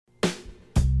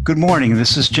Good morning.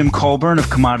 This is Jim Colburn of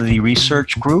Commodity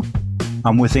Research Group.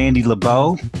 I'm with Andy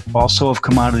LeBeau, also of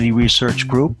Commodity Research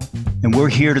Group, and we're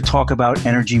here to talk about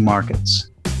energy markets.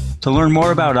 To learn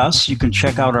more about us, you can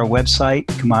check out our website,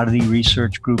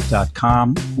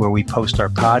 commodityresearchgroup.com, where we post our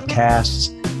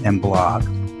podcasts and blog.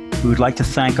 We would like to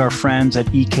thank our friends at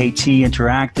EKT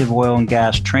Interactive Oil and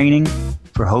Gas Training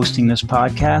for hosting this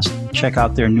podcast. Check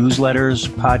out their newsletters,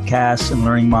 podcasts, and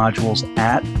learning modules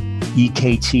at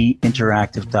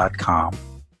ektinteractive.com.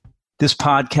 This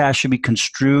podcast should be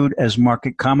construed as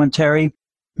market commentary,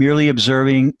 merely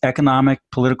observing economic,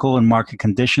 political, and market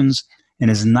conditions,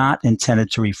 and is not intended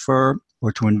to refer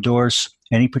or to endorse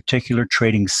any particular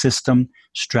trading system,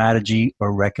 strategy,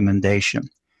 or recommendation.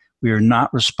 We are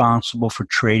not responsible for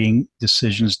trading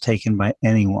decisions taken by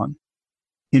anyone.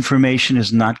 Information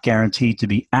is not guaranteed to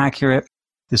be accurate.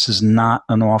 This is not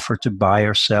an offer to buy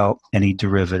or sell any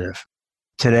derivative.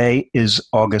 Today is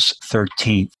August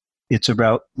 13th. It's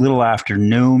about a little after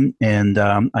noon, and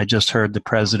I just heard the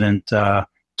president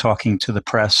talking to the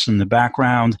press in the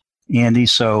background. Andy,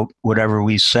 so whatever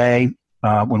we say,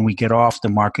 when we get off, the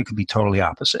market could be totally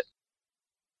opposite.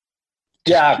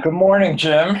 Yeah, good morning,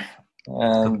 Jim,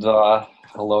 and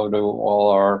hello to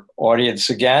all our audience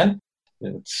again.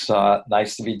 It's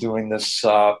nice to be doing this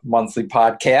monthly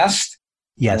podcast.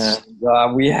 Yes.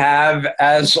 And we have,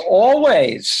 as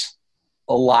always,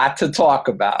 a lot to talk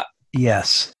about.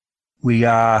 Yes, we do.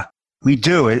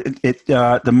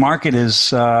 The market is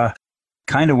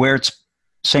kind of where it's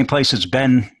same place it's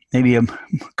been maybe a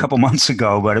couple months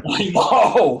ago, but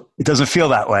it doesn't feel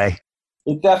that way.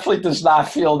 It definitely does not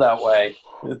feel that way.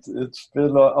 It's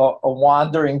been a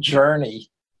wandering journey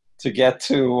to get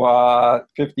to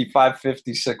 $55,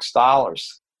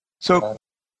 $56. So,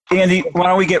 Andy, why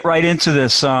don't we get right into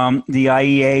this? The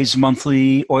IEA's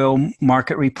monthly oil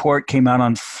market report came out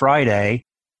on Friday,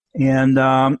 and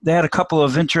they had a couple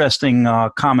of interesting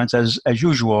comments as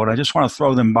usual, and I just want to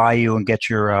throw them by you and get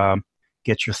your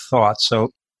thoughts.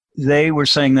 So they were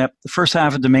saying that the first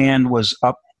half of demand was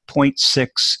up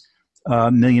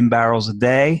 0.6 million barrels a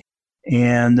day,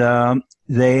 and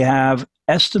they have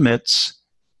estimates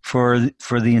for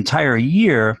the entire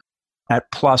year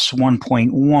at plus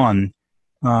 1.1.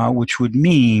 Which would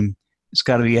mean it's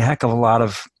got to be a heck of a lot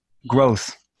of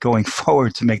growth going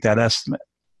forward to make that estimate.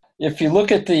 If you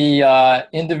look at the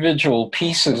individual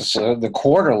pieces, the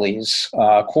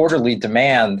quarterly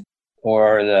demand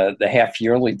or the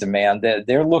half-yearly demand,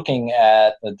 they're looking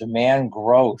at a demand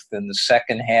growth in the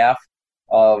second half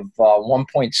of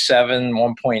 1.7,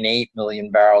 1.8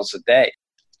 million barrels a day.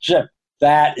 Jim,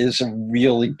 that is a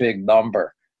really big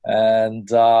number. And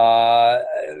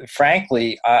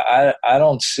frankly, I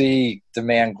don't see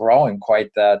demand growing quite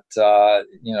that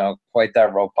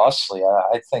robustly.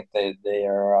 I think they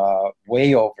are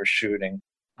way overshooting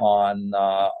on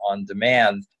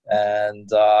demand, and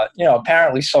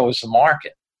apparently so is the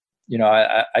market.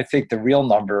 I think the real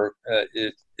number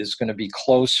is going to be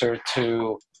closer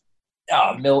to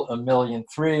a million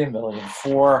 3, a million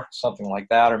 4, something like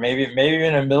that, or maybe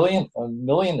even a million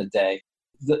a day.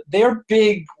 They're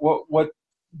big. What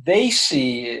they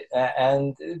see,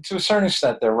 and to a certain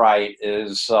extent, they're right.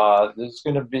 Is there's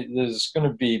going to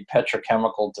be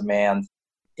petrochemical demand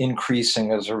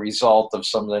increasing as a result of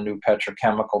some of the new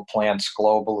petrochemical plants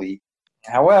globally.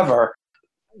 However,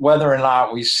 whether or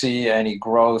not we see any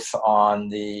growth on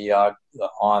the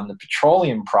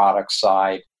petroleum product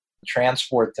side,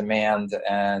 transport demand,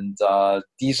 and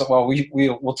diesel. Well,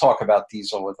 we'll talk about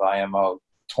diesel with IMO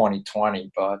 2020,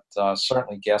 but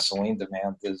certainly gasoline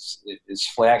demand is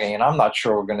flagging, and I'm not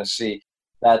sure we're going to see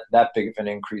that big of an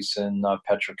increase in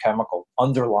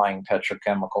underlying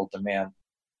petrochemical demand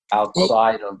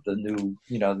outside of the new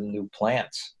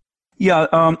plants. Yeah,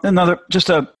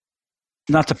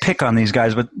 not to pick on these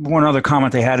guys, but one other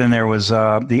comment they had in there was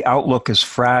the outlook is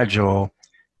fragile,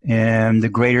 and the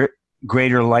greater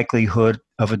likelihood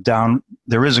of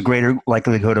there is a greater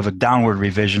likelihood of a downward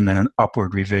revision than an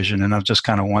upward revision. And I'm just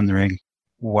kind of wondering,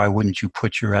 why wouldn't you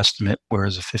put your estimate where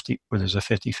there's a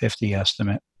 50-50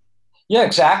 estimate? Yeah,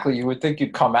 exactly. You would think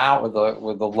you'd come out with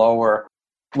a lower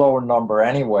number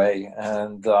anyway.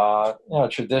 And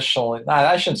traditionally,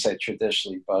 I shouldn't say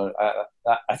traditionally, but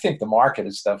I think the market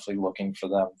is definitely looking for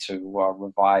them to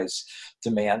revise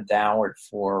demand downward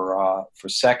for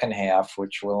second half,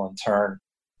 which will in turn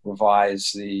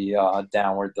revise the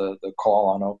downward the call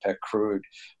on OPEC crude,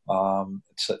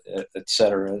 et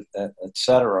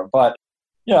cetera. But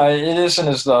it isn't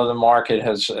as though the market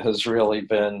has really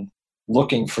been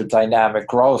looking for dynamic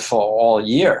growth all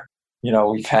year.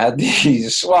 We've had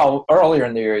these earlier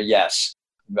in the year, yes,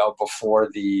 before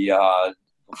the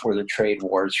before the trade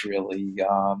wars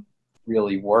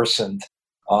really worsened.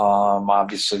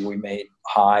 Obviously, we made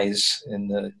highs in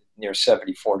the near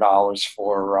 $74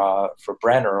 for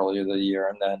Brent earlier the year,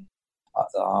 and then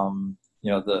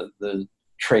the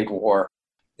trade war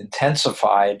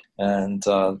intensified, and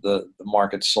the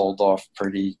market sold off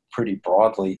pretty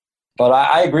broadly. But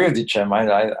I agree with you, Jim.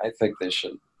 I think they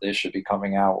should be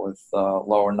coming out with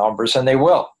lower numbers, and they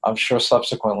will. I'm sure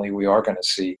subsequently we are going to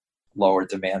see lower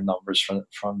demand numbers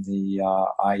from the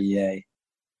IEA.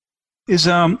 Is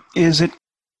it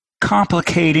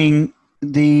complicating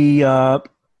the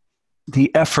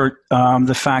effort,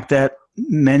 the fact that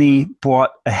many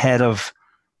bought ahead of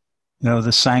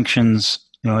the sanctions?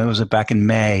 It was back in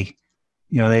May.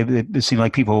 It seemed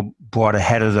like people bought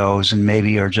ahead of those and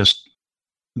maybe are just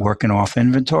working off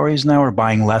inventories now or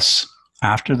buying less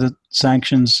after the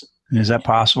sanctions. And is that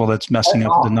possible? That's messing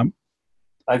up the number.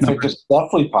 I think it's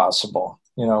definitely possible.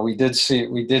 We did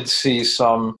see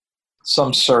some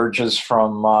surges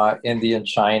from India and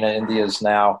China. India is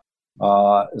now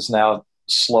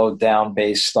slowed down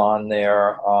based on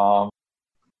their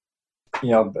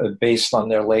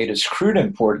latest crude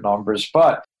import numbers.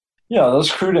 But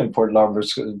those crude import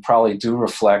numbers probably do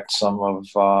reflect some of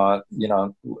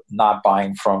not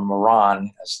buying from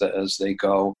Iran as they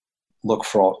go look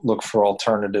for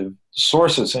alternative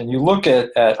sources. And you look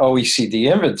at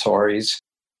OECD inventories,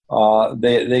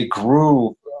 they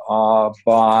grew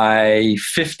by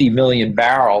 50 million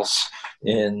barrels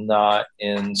in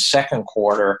second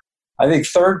quarter. I think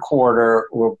third quarter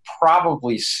will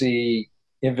probably see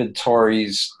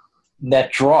inventories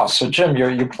net draw. So Jim,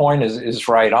 your point is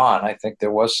right on. I think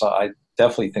there was some, I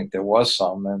definitely think there was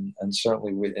some, and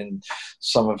certainly within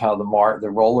some of how the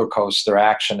roller coaster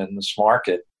action in this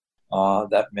market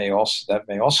that may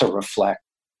also reflect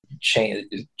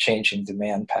changing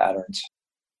demand patterns.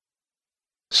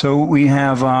 So we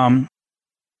have the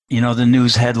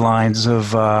news headlines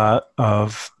of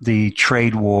the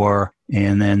trade war,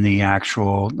 and then the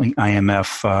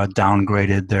IMF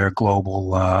downgraded their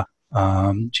global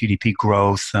GDP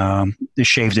growth. They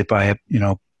shaved it by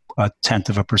a tenth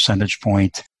of a percentage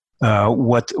point.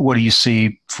 What do you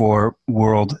see for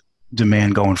world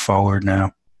demand going forward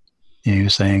now? You're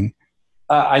saying?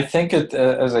 I think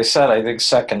as I said, I think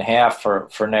second half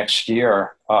for next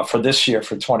year, for this year,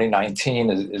 for 2019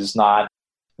 is not.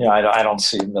 I don't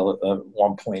see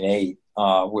 1.8.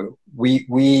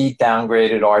 We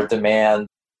downgraded our demand.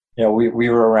 We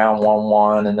were around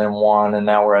 1.1 and then 1, and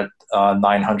now we're at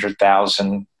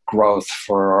 900,000 growth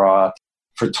for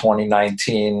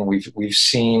 2019. We've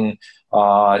seen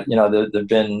there've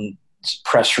been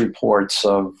press reports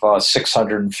of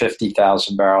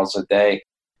 650,000 barrels a day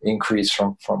increase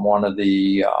from one of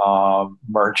the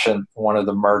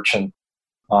merchant.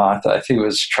 I think it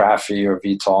was Trafigura or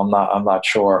Vitol. I'm not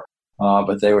sure,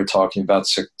 but they were talking about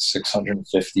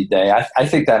 650 a day. I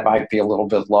think that might be a little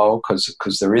bit low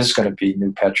because there is going to be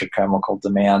new petrochemical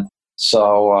demand.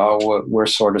 So we're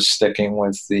sort of sticking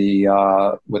with the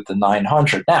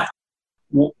 900. Now,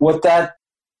 what that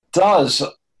does,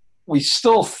 we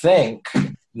still think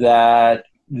that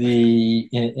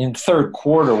in third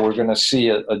quarter we're going to see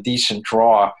a decent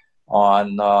draw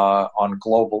on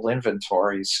global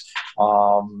inventories.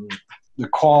 The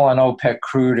call on OPEC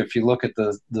crude, if you look at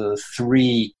the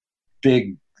three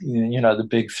big, the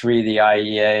big three, the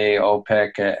IEA,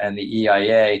 OPEC, and the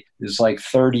EIA, is like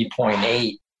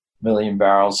 30.8 million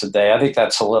barrels a day. I think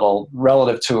that's a little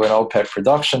relative to an OPEC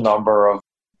production number of,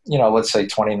 let's say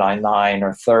 29.9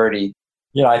 or 30.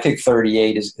 I think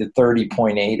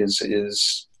 30.8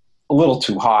 is a little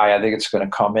too high. I think it's going to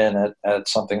come in at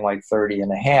something like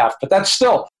 30.5. But that's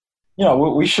still,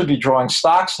 we should be drawing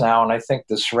stocks now. And I think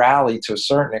this rally, to a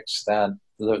certain extent,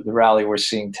 the rally we're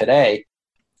seeing today,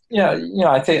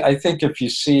 I think if you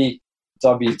see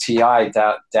WTI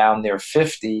down near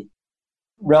 50,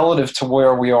 relative to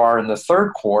where we are in the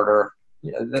third quarter,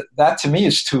 that to me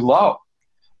is too low.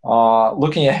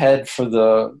 Looking ahead for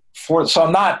the fourth, so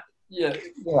I'm not.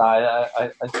 I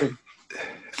think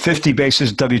 50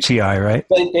 basis WTI, right?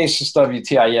 Basis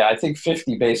WTI, yeah. I think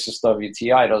 50 basis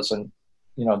WTI doesn't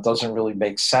really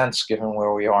make sense given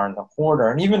where we are in the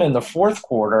quarter, and even in the fourth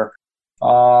quarter,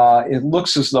 it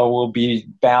looks as though we'll be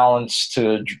balanced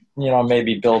to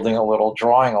maybe building a little,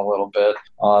 drawing a little bit.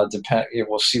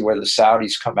 We'll see where the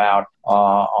Saudis come out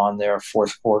on their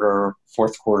fourth quarter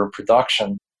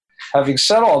production. Having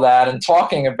said all that, and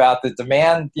talking about the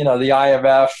demand, the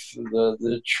IMF,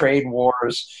 the trade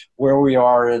wars, where we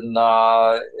are in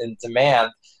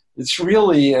demand, it's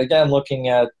really, again, looking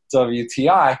at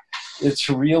WTI, it's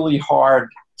really hard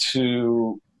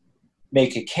to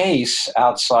make a case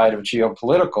outside of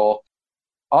geopolitical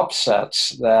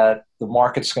upsets that the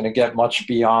market's going to get much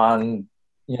beyond,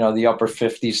 the upper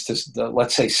 50s to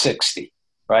let's say 60,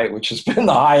 right? Which has been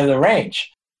the high of the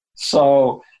range.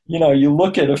 So, you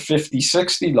look at a 50,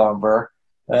 60 number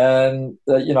and,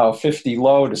 50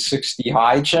 low to 60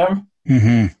 high, Jim.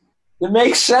 Mm-hmm. It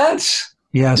makes sense.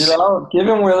 Yes.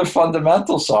 Given where the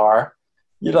fundamentals are,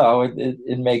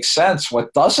 it makes sense.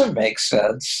 What doesn't make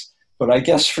sense, but I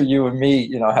guess for you and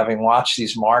me, having watched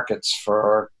these markets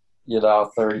for,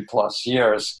 30 plus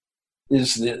years,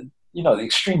 is the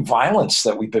extreme violence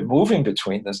that we've been moving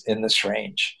between in this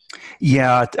range.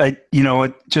 Yeah.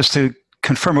 Just to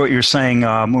confirm what you're saying,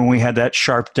 when we had that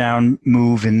sharp down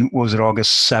move in, what was it,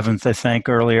 August 7th, I think,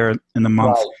 earlier in the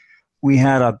month, Right. We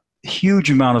had a huge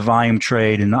amount of volume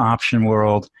trade in the option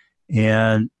world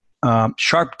and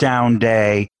sharp down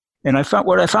day. And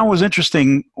what I found was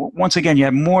interesting, once again, you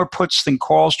had more puts than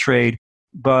calls trade,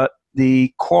 but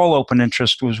the call open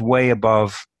interest was way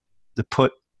above the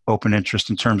put open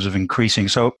interest in terms of increasing.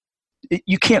 So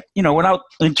you can't, without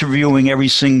interviewing every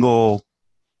single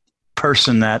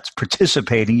person that's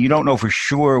participating, you don't know for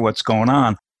sure what's going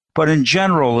on. But in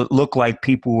general, it looked like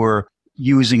people were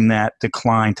using that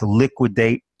decline to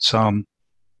liquidate some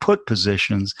put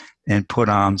positions and put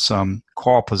on some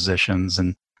call positions.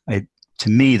 And to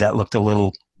me, that looked a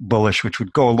little bullish, which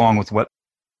would go along with what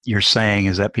you're saying,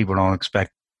 is that people don't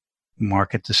expect the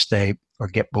market to stay or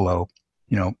get below,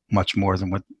 much more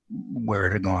than where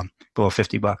it had gone, below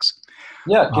 $50.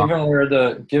 Yeah,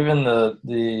 given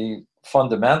the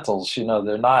fundamentals,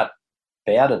 they're not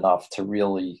bad enough to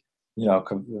really,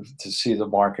 to see the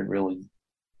market really,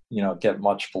 get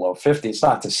much below 50. It's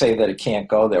not to say that it can't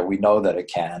go there. We know that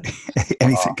it can.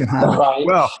 Anything can happen. Right?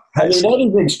 Well,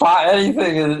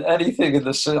 anything in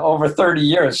this over 30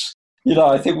 years,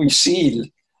 I think we've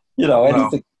seen,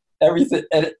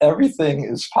 everything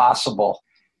is possible.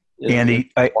 Andy,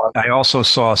 I also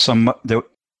saw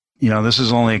this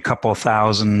is only a couple of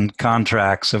thousand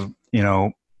contracts of,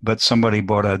 but somebody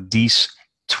bought a DEES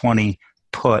 20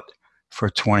 put for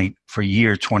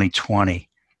year 2020.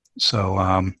 So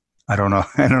I don't know.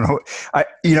 The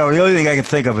only thing I can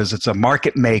think of is it's a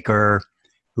market maker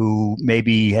who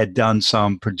maybe had done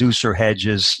some producer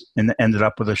hedges and ended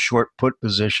up with a short put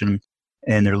position,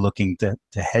 and they're looking to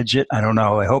hedge it. I don't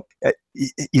know. I hope,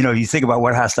 you think about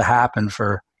what has to happen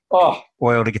for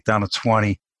oil to get down to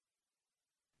 20.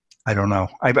 I don't know.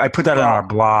 I put that on our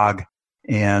blog,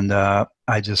 and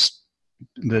I just,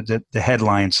 the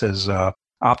headline says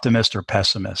optimist or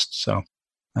pessimist. So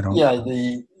I don't. Yeah,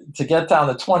 to get down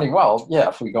to 20. Well, yeah,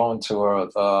 if we go into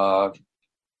a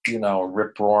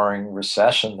rip-roaring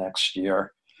recession next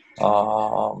year,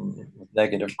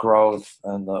 negative growth,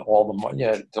 and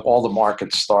all the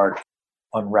markets start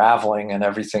unraveling, and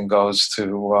everything goes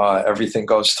to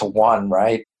one,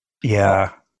 right?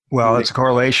 Yeah. Well, it's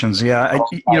correlations. Yeah.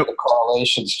 The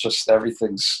correlations, just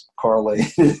everything's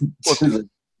correlated.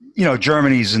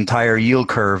 Germany's entire yield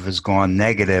curve has gone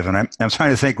negative, and I'm trying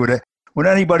to think, would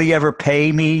anybody ever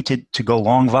pay me to go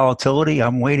long volatility?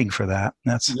 I'm waiting for that.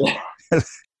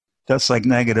 That's like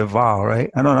negative vol, right?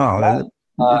 I don't know.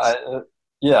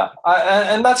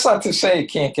 And that's not to say it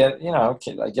can't get.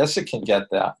 I guess it can get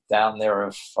down there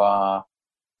if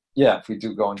we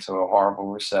do go into a horrible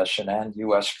recession and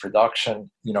U.S.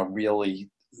 production, really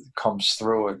comes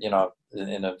through it,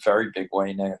 in a very big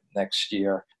way next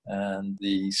year, and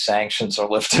the sanctions are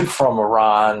lifted from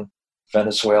Iran,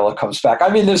 Venezuela comes back. I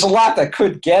mean, there's a lot that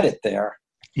could get it there.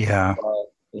 Yeah,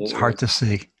 it's hard to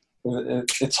see.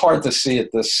 It's hard to see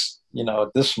at this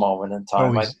moment in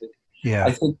time. I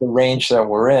think the range that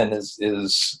we're in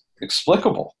is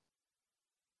explicable.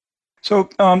 So,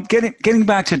 getting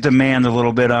back to demand a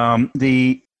little bit,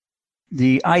 the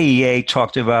IEA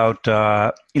talked about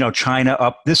China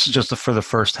up. This is just for the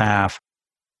first half.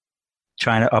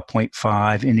 China up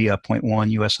 0.5, India up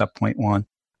 0.1, US up 0.1.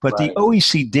 But right. The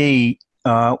OECD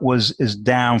is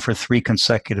down for 3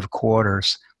 consecutive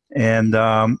quarters, and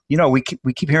we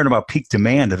keep hearing about peak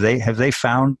demand. Have they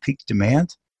found peak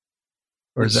demand,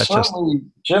 or is that just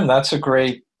Jim? That's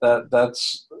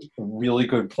that's a really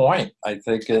good point. I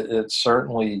think it's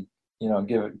certainly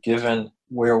given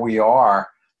where we are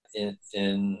in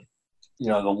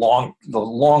the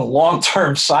long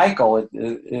term cycle.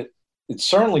 It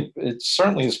certainly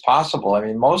is possible. I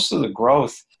mean, most of the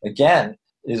growth again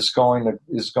is going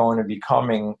to be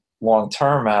coming long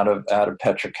term out of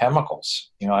petrochemicals.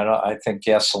 I think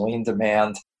gasoline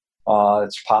demand.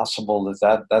 It's possible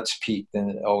that's peaked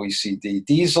in OECD.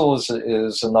 Diesel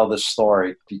is another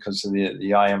story because of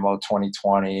the IMO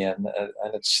 2020, and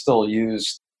it's still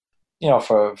used,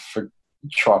 for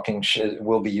trucking. It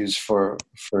will be used for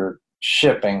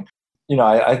shipping.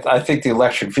 I think the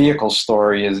electric vehicle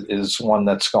story is one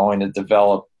that's going to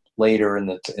develop later in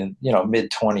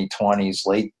mid 2020s,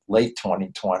 late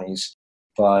 2020s.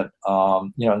 But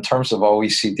in terms of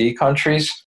OECD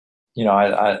countries,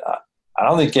 I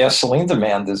don't think gasoline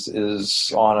demand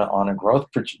is on a growth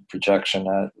projection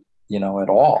at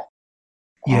all.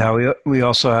 Yeah, we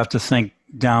also have to think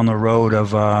down the road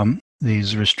of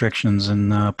these restrictions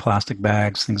in plastic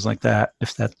bags, things like that,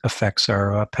 if that affects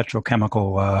our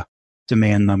petrochemical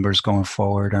demand numbers going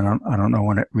forward. I don't know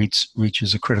when it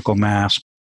reaches a critical mass.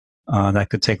 That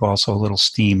could take also a little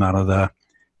steam out of the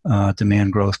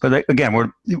demand growth. But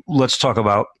again, let's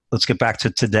get back to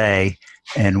today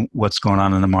and what's going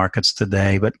on in the markets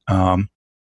today. But do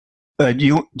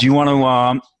you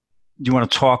want to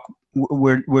talk?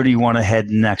 Where do you want to head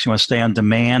next? You want to stay on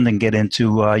demand and get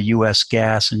into U.S.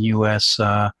 gas and U.S.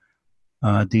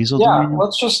 Diesel demand?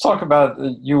 Let's just talk about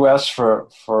the U.S. for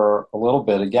a little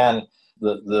bit. Again,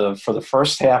 for the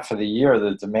first half of the year,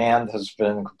 the demand has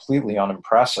been completely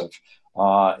unimpressive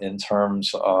in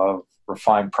terms of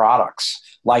refined products,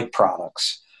 light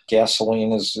products.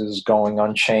 Gasoline is going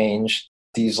unchanged.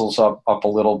 Diesel's up a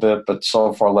little bit, but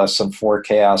so far less than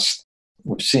forecast.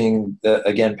 We're seeing,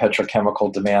 again,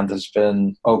 petrochemical demand has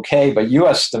been okay, but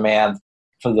U.S. demand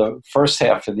for the first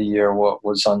half of the year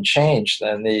was unchanged.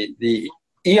 And the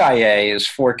EIA is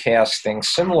forecasting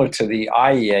similar to the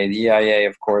IEA. The EIA,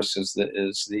 of course, is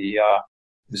the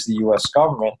U.S.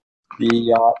 government.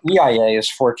 The EIA is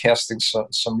forecasting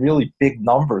some really big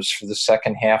numbers for the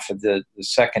second half of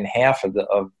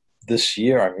of this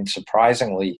year. I mean,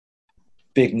 surprisingly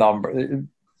big number.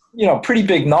 Pretty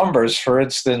big numbers. For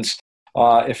instance,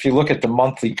 if you look at the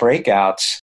monthly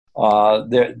breakouts,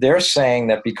 they're saying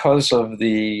that because of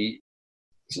to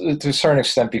a certain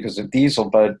extent because of diesel,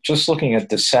 but just looking at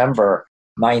December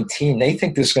 19, they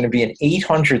think there's going to be an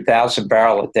 800,000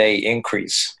 barrel a day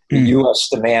increase in U.S.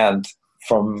 demand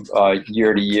from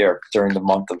year to year during the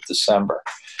month of December.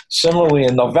 Similarly,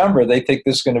 in November, they think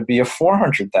there's going to be a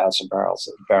 400,000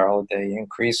 barrel a day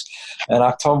increase, and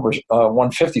October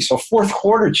 150. So fourth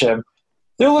quarter, Jim,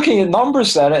 they're looking at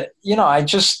numbers that, I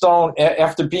just don't,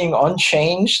 after being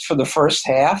unchanged for the first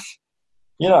half,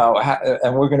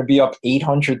 and we're going to be up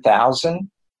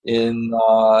 800,000 in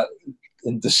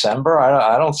December.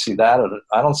 I don't see that.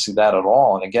 I don't see that at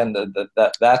all. And again,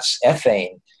 that's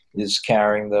ethane is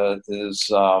carrying the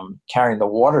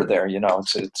water there.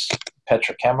 It's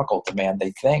petrochemical demand,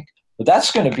 they think. But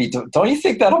that's going to be, don't you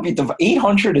think that'll be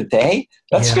 800 a day?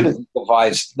 That's going to be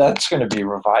revised. That's going to be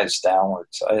revised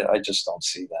downwards. I just don't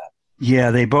see that.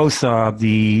 Yeah, they both,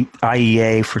 the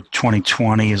IEA for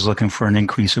 2020 is looking for an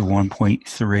increase of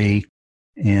 1.3,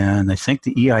 and I think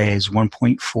the EIA is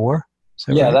 1.4.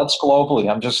 Right? That's globally.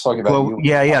 I'm just talking about U.S.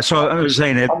 Yeah. So I was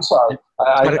saying it. I'm sorry.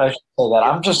 I should say that.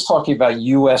 I'm just talking about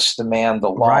U.S. demand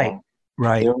alone.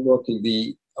 Right. They're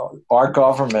looking, our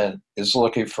government is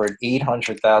looking for an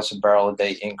 800,000 barrel a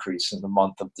day increase in the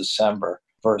month of December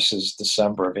versus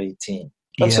December of 18.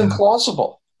 That's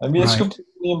implausible. I mean, it's completely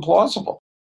implausible.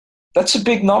 That's a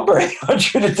big number,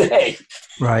 800 a day.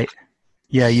 Right.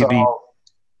 Yeah, Yeah,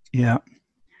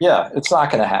 it's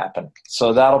not going to happen.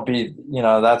 So that'll be,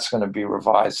 that's going to be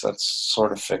revised. That's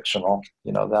sort of fictional.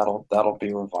 That'll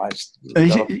be revised.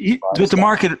 With the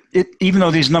market, even though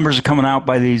these numbers are coming out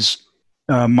by these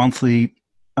monthly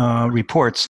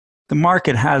reports, the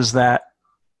market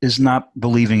is not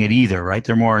believing it either, right?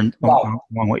 They're more on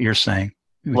what you're saying.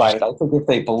 Right. I think if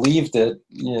they believed it,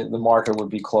 the market would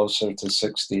be closer to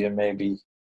 60 and maybe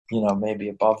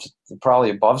probably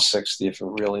above 60 if it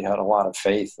really had a lot of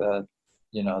faith that,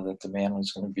 that demand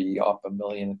was going to be up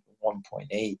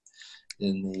 1.8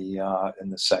 in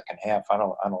the second half. I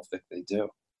don't think they do.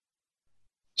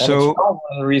 And so it's one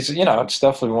of the reasons, it's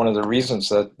definitely one of the reasons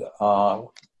that the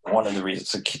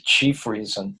chief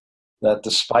reason that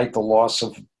despite the loss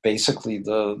of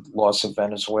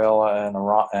Venezuela and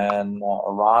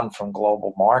Iran from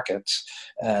global markets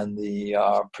and the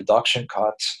production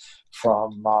cuts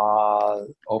from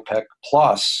OPEC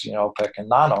plus, OPEC and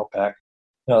non-OPEC,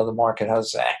 the market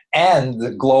has, and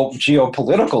the global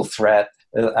geopolitical threat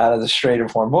out of the Strait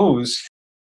of Hormuz,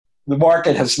 the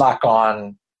market has not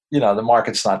gone, the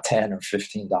market's not $10 or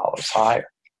 $15 higher.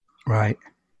 Right.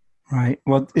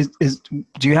 Well,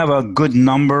 do you have a good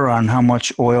number on how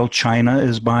much oil China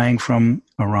is buying from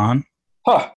Iran?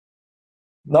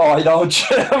 No, I don't,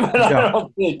 Jim. I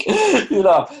don't think, you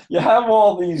have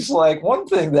all these, one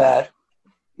thing's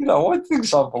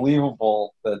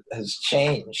unbelievable that has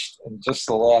changed in just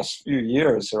the last few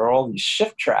years. There are all these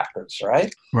shift trackers,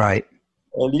 right? Right.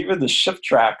 And even the shift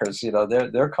trackers,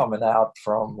 they're coming out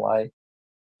from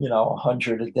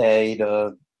 100 a day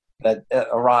to, that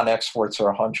Iran exports are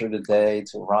 100 a day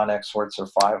to Iran exports are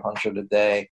 500 a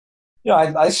day.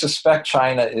 I suspect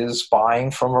China is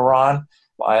buying from Iran.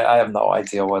 I have no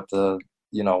idea what the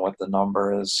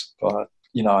number is, but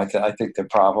I think they're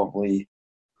probably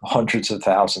hundreds of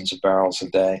thousands of barrels a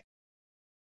day.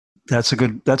 That's a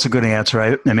good answer.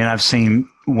 I mean, I've seen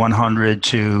 100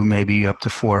 to maybe up to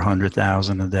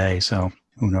 400,000 a day. So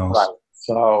who knows? Right.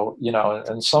 So,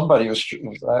 and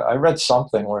I read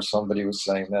something where somebody was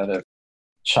saying that if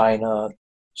China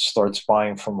starts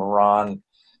buying from Iran,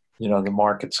 the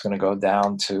market's going to go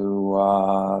down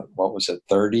to, what was it,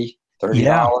 $30?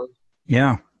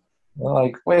 Yeah.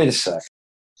 Like, wait a sec.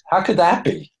 How could that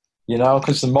be?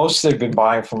 Because the most they've been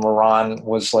buying from Iran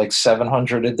was like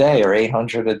 700 a day or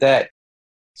 800 a day.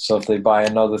 So if they buy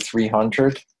another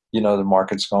 300, the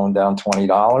market's going down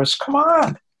 $20. Come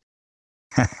on.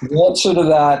 The answer to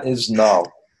that is no.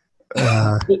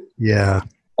 Yeah.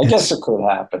 I guess it could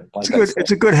happen.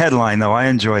 It's a good headline, though. I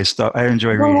enjoy stuff. I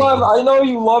enjoy reading. I know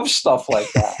you love stuff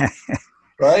like that,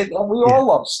 right? And we all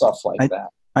love stuff like that.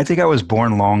 I think I was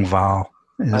born long vowel.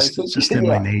 It's just in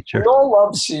my nature. We all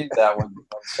love seeing that when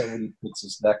somebody puts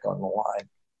his neck on the line.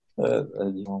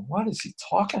 What is he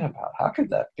talking about? How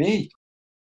could that be?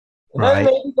 And then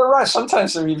maybe they're right.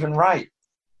 Sometimes they're even right.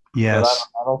 Yes.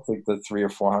 But I don't think the 300 or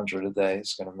 400 a day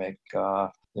is going to make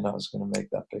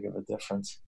that big of a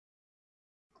difference.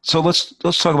 So let's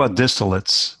talk about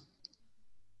distillates.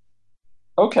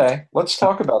 Okay, let's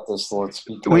talk about distillates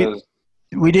because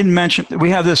we didn't mention we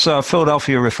have this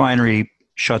Philadelphia refinery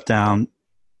shut down,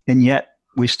 and yet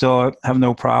we still have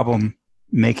no problem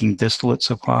making distillate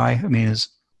supply. I mean,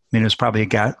 it's probably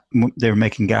they're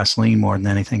making gasoline more than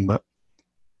anything, but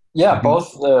yeah,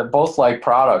 both like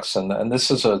products, and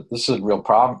this is a real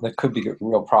problem. That could be a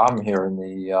real problem here in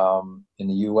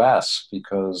the U.S.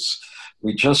 because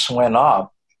we just went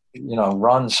up.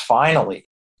 Runs finally.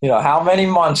 How many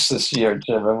months this year,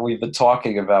 Jim, have we been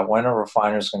talking about when are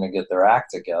refiners going to get their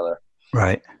act together?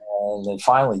 Right. And they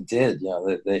finally did.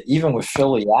 They even with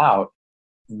Philly out,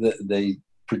 they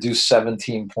produced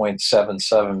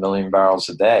 17.77 million barrels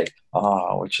a day,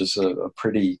 which is a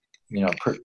pretty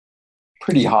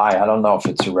high. I don't know if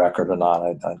it's a record or not.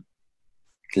 I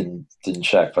didn't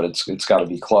check, but it's got to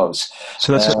be close.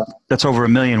 So that's over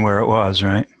 1 million where it was,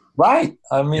 right? Right.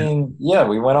 I mean,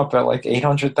 we went up at like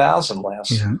 800,000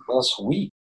 last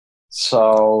week.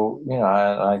 So,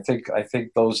 I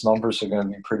think those numbers are going to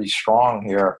be pretty strong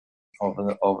here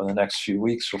over the next few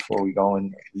weeks before we go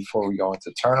into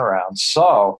turnaround.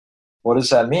 So, what does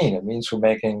that mean? It means we're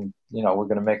going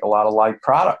to make a lot of light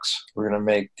products. We're going to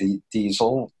make the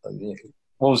diesel.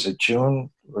 What was it? June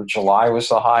or July was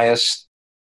the highest.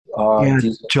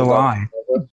 July.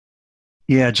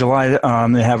 Yeah, July.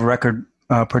 They have record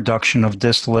production of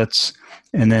distillates,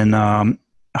 and then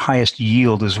highest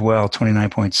yield as well,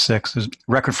 29.6 is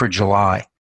record for July.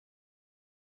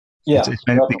 Yeah, it's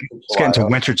getting to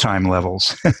wintertime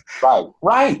levels.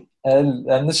 Right,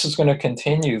 and this is going to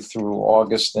continue through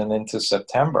August and into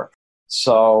September.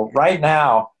 So right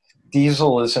now,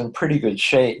 diesel is in pretty good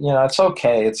shape. It's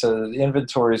okay. The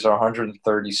inventories are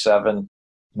 137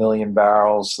 million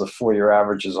barrels. The 4-year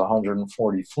average is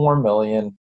 144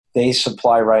 million. Day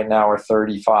supply right now are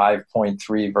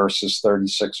 35.3 versus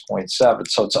 36.7.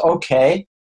 So it's okay,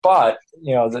 but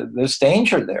there's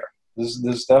danger there.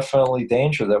 There's definitely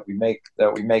danger that we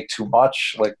make too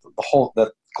much. Like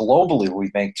that globally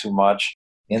we make too much,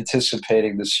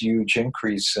 anticipating this huge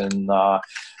increase in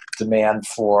demand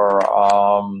for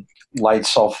lighter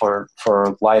sulfur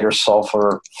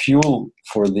fuel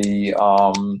for the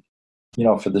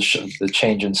the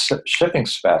change in shipping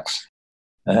specs.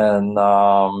 And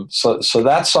so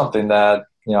that's something that,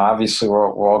 obviously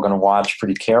we're all going to watch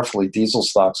pretty carefully. Diesel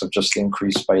stocks have just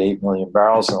increased by 8 million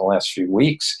barrels in the last few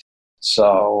weeks.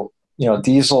 So,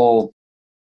 diesel,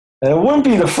 and it wouldn't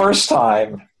be the first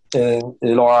time in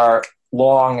our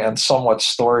long and somewhat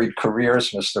storied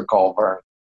careers, Mr. Colburn,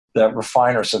 that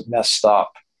refiners have messed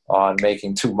up on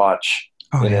making too much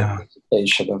in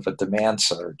anticipation of a demand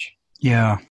surge.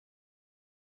 Yeah.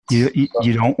 You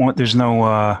don't want, there's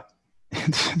no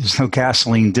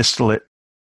gasoline distillate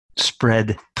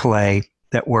spread play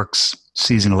that works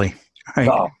seasonally,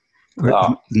 right?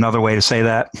 No. Another way to say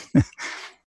that.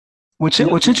 What's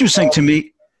interesting to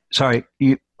me, sorry.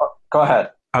 Go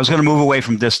ahead. I was going to move away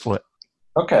from distillate.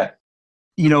 Okay.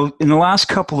 In the last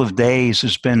couple of days,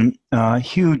 there's been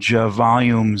huge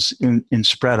volumes in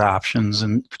spread options,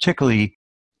 and particularly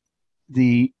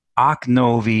the OCC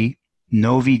Novi,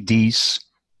 Novi Dis,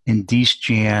 and Dis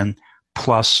Jan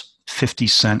plus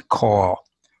 50-cent call.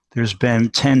 There's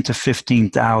been 10 to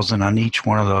 15,000 on each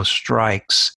one of those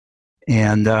strikes.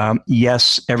 And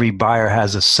yes, every buyer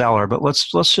has a seller, but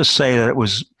let's just say that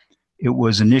it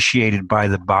was initiated by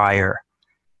the buyer.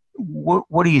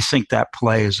 What do you think that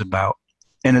play is about?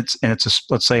 And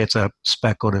let's say it's a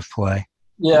speculative play.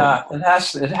 Yeah,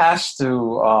 it has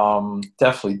to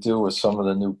definitely do with some of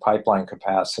the new pipeline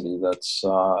capacity that's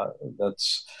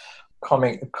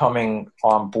coming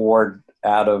on board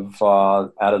out of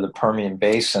the Permian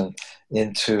Basin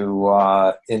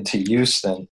into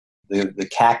Houston. The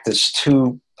Cactus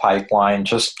II pipeline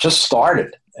just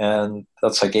started, and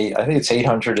that's like I think it's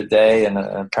 800 a day, and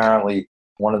apparently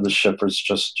one of the shippers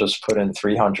just put in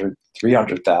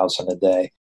 300,000 a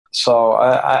day. So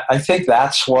I think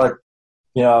that's what,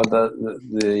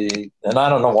 the and I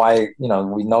don't know why,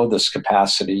 we know this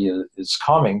capacity is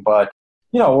coming, but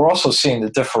we're also seeing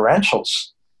the differentials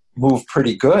move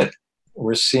pretty good.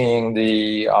 We're seeing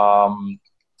the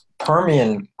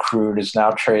Permian crude is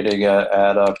now trading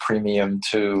at a premium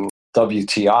to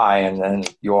WTI,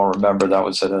 and you all remember that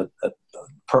was at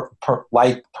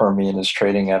light Permian is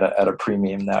trading at a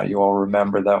premium now. You all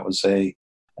remember that was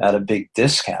at a big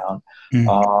discount,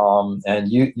 and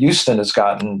Houston has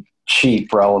gotten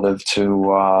cheap relative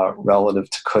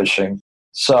to Cushing.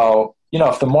 So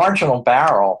if the marginal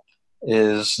barrel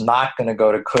is not going to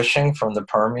go to Cushing from the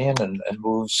Permian and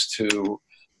moves to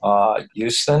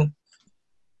Houston,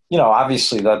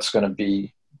 obviously that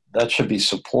should be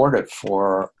supportive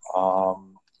for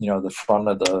the front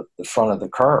of the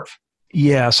curve.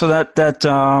 Yeah, so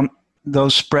that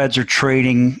those spreads are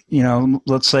trading,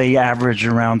 let's say average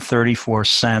around 34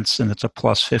 cents, and it's a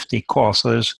plus 50 call.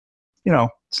 So there's,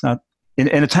 it's not, and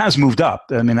it has moved up.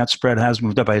 I mean, that spread has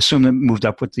moved up. I assume it moved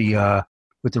up with the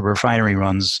refinery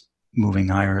runs moving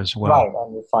higher as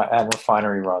well. Right, and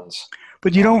refinery runs.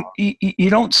 But you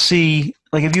don't see,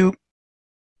 like, if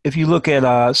you look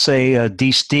at say a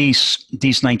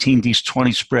DEIS 19, DEIS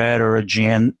 20 spread, or a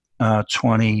Jan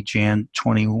 20, Jan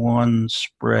 21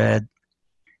 spread,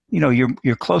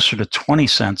 you're closer to 20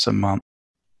 cents a month.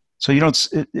 So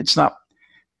it's not,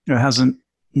 hasn't,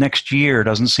 next year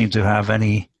doesn't seem to have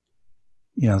any,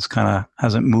 it's kind of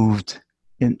hasn't moved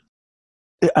in.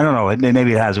 I don't know,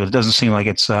 maybe it has, but it doesn't seem like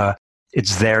it's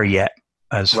there yet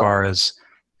as far as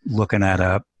looking at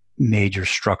a major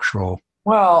structural.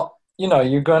 Well,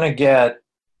 you're going to get,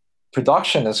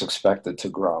 production is expected to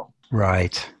grow.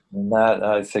 Right. And that,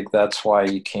 I think that's why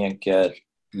you can't get,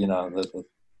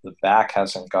 the back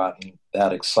hasn't gotten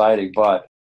that exciting. But,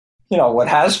 what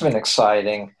has been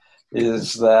exciting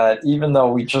is that even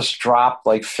though we just dropped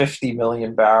like 50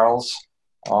 million barrels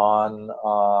on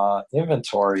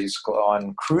inventories,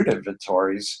 on crude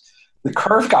inventories, the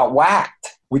curve got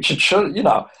whacked, which it should,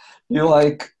 you're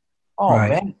like, oh, right.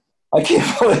 Man, I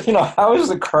can't believe, how is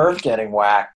the curve getting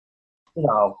whacked,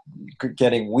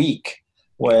 getting weak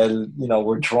when,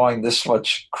 we're drawing this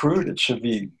much crude? It should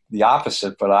be the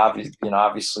opposite, but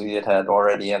obviously it had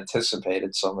already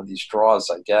anticipated some of these draws,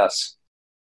 I guess.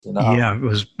 Yeah,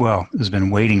 it's been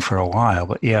waiting for a while,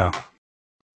 but yeah.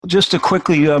 Just to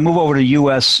quickly move over to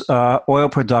U.S. Oil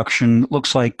production,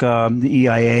 looks like the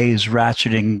EIA is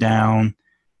ratcheting down.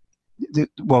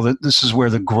 This is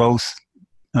where the growth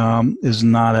is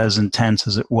not as intense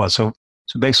as it was. So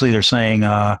basically they're saying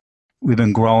we've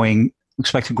been growing,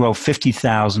 expect to grow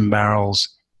 50,000 barrels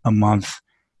a month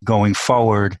going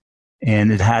forward,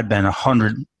 and it had been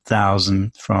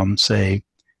 100,000 from, say,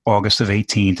 August of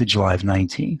 18 to July of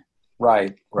 19.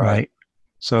 Right.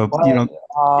 So,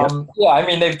 yeah, I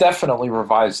mean, they've definitely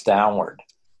revised downward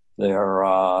their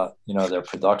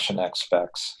production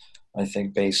expects, I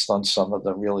think, based on some of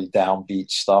the really downbeat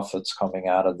stuff that's coming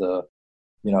out of the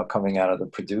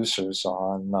producers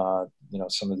on,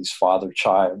 some of these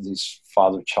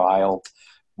father-child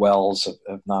wells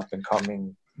have not been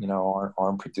coming,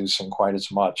 aren't producing quite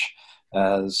as much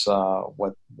as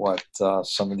what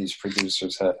some of these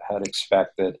producers had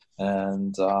expected.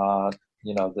 And,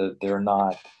 they're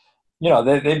not,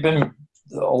 they've been,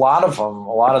 a lot of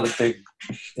the big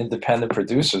independent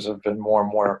producers have been more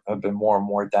and more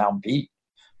downbeat.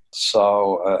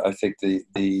 So I think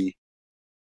the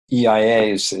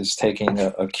EIA is taking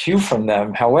a cue from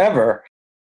them. However,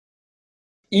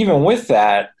 even with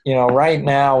that, right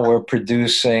now we're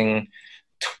producing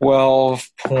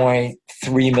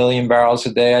 12.3 million barrels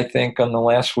a day, I think, on the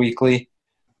last weekly.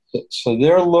 So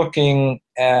they're looking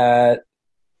at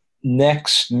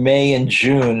next May and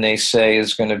June, they say,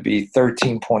 is going to be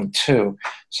 13.2.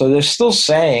 So they're still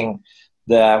saying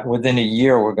that within a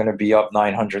year we're going to be up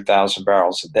 900,000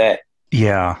 barrels a day.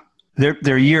 Yeah.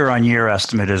 Their year-on-year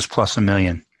estimate is plus a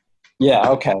million. Yeah,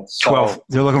 okay. So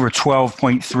they're looking for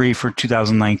 12.3 for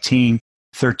 2019,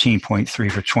 13.3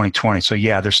 for 2020. So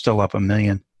yeah, they're still up a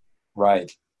million.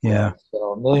 Right. Yeah.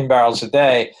 So 1 million barrels a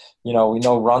day, we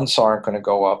know runs aren't going to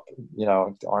go up,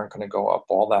 aren't going to go up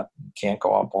all that, can't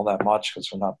go up all that much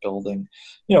because we're not building,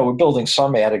 we're building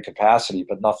some added capacity,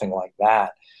 but nothing like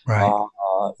that. Right.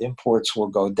 Imports will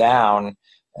go down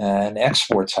and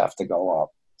exports have to go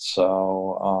up.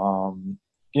 So,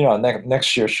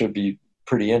 next year should be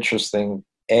pretty interesting,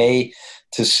 A,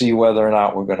 to see whether or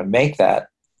not we're going to make that,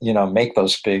 make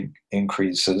those big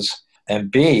increases, and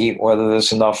B, whether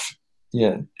there's enough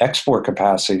export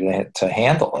capacity to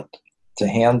handle it, to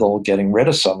handle getting rid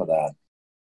of some of that.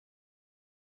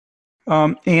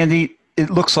 Andy, it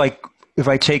looks like if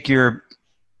I take your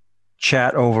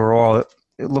chat overall,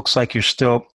 it looks like you're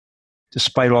still,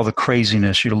 despite all the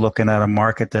craziness, you're looking at a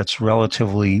market that's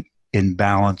relatively in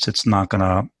balance. It's not going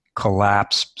to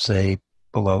collapse, say,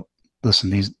 below.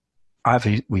 Listen,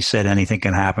 we said anything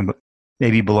can happen, but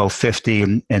maybe below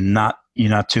 50 and not, you're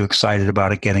not too excited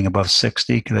about it getting above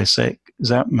 60. Can I say,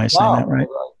 am I saying that right?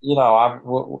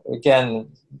 Again,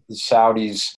 the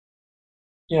Saudis,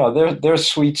 their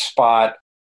sweet spot,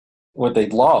 what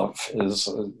they'd love is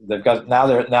they've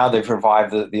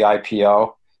revived the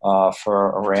IPO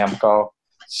for Aramco.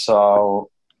 So,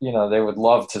 they would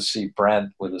love to see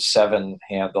Brent with a 7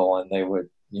 handle, and they would,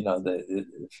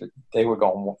 they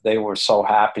were so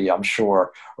happy, I'm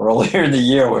sure, earlier in the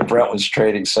year when Brent was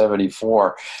trading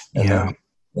 74. And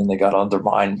then they got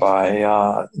undermined by,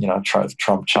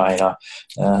 Trump, China,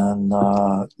 and,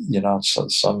 so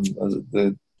some of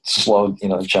the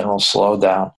general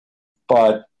slowdown.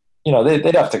 But,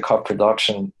 they'd have to cut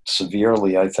production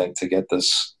severely, I think, to get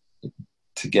this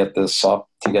up,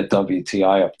 to get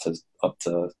WTI up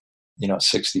to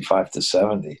 65 to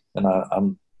 70.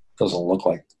 And doesn't look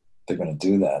like they're going to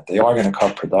do that. They are going to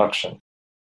cut production.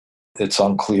 It's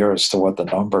unclear as to what the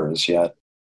number is yet.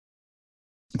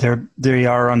 They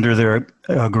are under their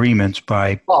agreements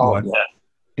by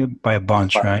by a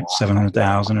bunch, right?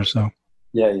 700,000 or so.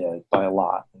 Yeah, by a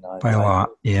lot. By a lot,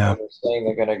 yeah. They're saying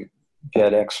they're going to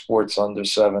get exports under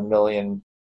 7 million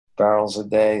barrels a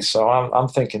day. So I'm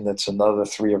thinking that's another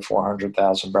 300,000 or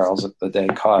 400,000 barrels a day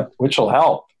cut, which will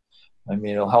help. I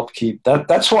mean, it'll help keep that.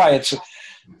 That's why it's,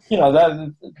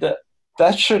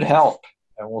 that should help.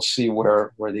 And we'll see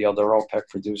where the other OPEC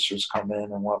producers come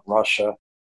in and what Russia.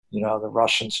 The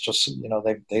Russians just,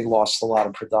 they lost a lot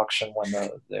of production when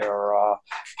their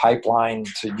pipeline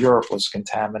to Europe was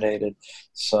contaminated.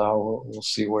 So we'll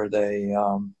see where they,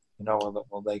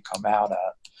 will they come out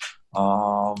at.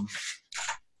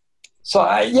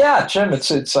 Jim,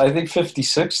 it's I think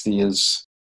 50-60 is,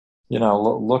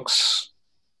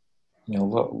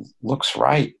 looks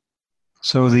right.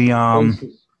 So the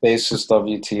basis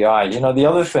WTI. The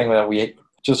other thing that we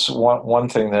just one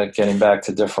thing that getting back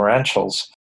to differentials.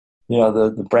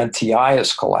 The Brent TI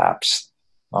has collapsed.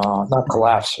 Not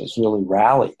collapsed, it's really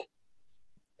rallied.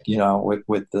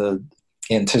 With the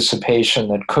anticipation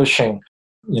that Cushing,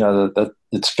 that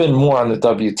it's been more on the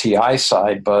WTI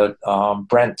side, but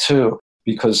Brent too,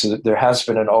 because there has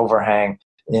been an overhang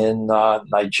in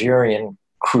Nigerian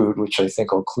crude, which I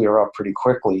think will clear up pretty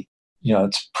quickly.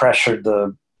 It's pressured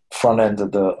the front end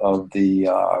of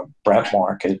the Brent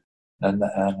market, and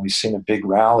we've seen a big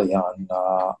rally on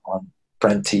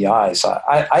Brent TIs.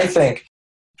 I think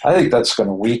that's going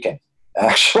to weaken.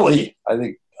 Actually, I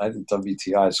think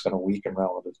WTI is going to weaken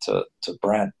relative to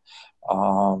Brent.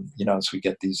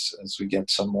 As we get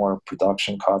some more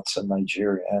production cuts in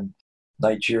Nigeria and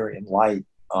Nigerian light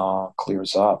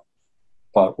clears up,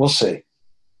 but we'll see.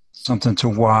 Something to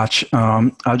watch.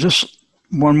 Just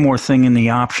one more thing in the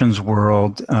options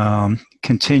world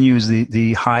continues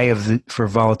the high for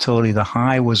volatility. The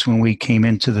high was when we came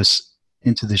into this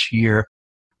year,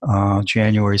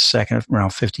 January 2nd, around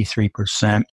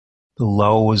 53%. The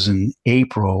low was in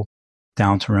April,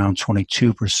 down to around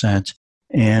 22%.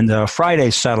 And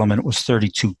Friday's settlement was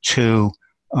 32.2.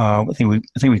 I think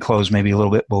we closed maybe a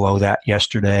little bit below that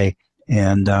yesterday.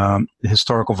 And the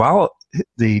historical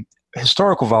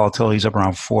volatility is up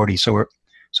around 40. So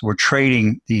we're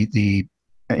trading the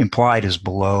implied is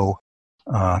below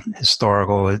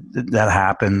historical. That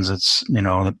happens. It's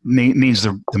it means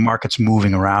the market's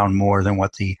moving around more than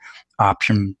what the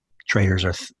option traders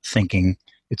are thinking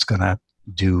it's going to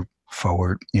do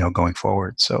forward. Going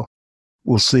forward. So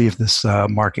we'll see if this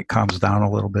market comes down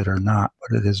a little bit or not.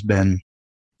 But it has been,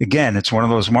 again, it's one of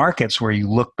those markets where you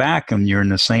look back and you're in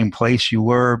the same place you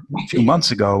were a few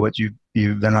months ago, but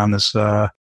you've been on this.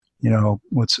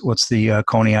 What's the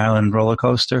Coney Island roller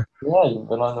coaster? Yeah, you've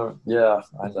been on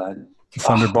the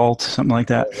Thunderbolt, something like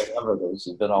that. Whatever it is,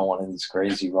 you've been on one of these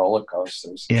crazy roller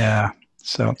coasters. Yeah.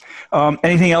 So,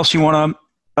 anything else you want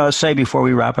to say before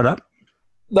we wrap it up?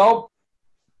 Nope.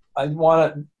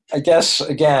 I guess,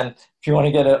 again, if you want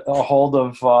to get a hold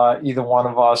of either one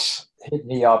of us, hit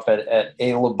me up at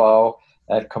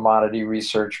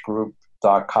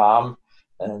alabo@commodityresearchgroup.com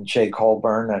and Jay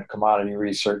Colburn at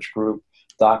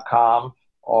commodityresearchgroup.com.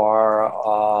 Our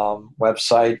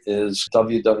website is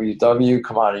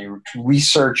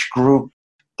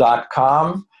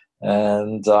www.commodityresearchgroup.com.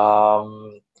 And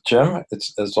Jim,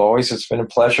 as always, it's been a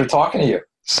pleasure talking to you.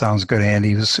 Sounds good,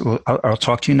 Andy. I'll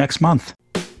talk to you next month.